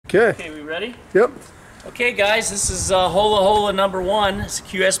Okay, we ready? Yep. Okay guys, this is Hola Hola number 1. It's a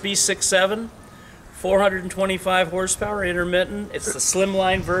QSB 6.7, 425 horsepower intermittent. It's the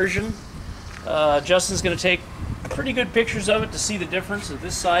slimline version. Justin's going to take pretty good pictures of it to see the difference. So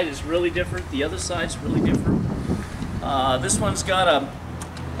this side is really different, the other side's really different. This one's got a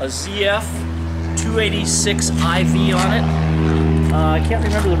ZF 286 IV on it. I can't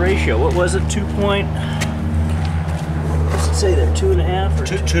remember the ratio. What was it? 2 point... What's it say there? 2.5 or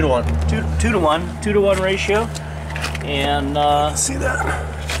 2 to 1. 2 to 1. 2 to 1 ratio. And See that?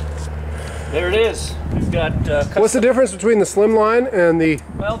 there it is. We've got. What's the difference between the slimline and the?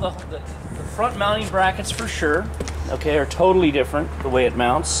 Well, the front mounting brackets for sure. Okay, are totally different the way it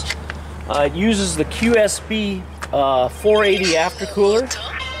mounts. It uses the QSB 480 aftercooler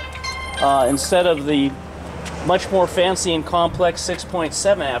instead of the much more fancy and complex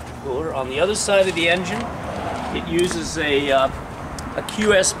 6.7 aftercooler. On the other side of the engine, it uses a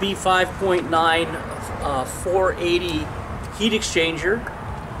QSB 5.9 480 heat exchanger,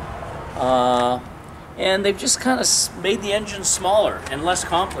 and they've just kind of made the engine smaller and less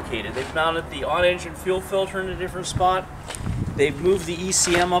complicated. They've mounted the on-engine fuel filter in a different spot. They've moved the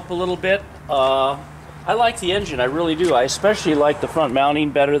ECM up a little bit. I like the engine, I really do. I especially like the front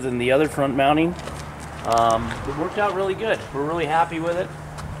mounting better than the other front mounting. It worked out really good. We're really happy with it,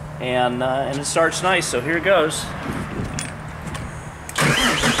 and it starts nice. So here it goes.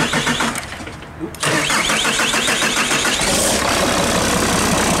 Oops.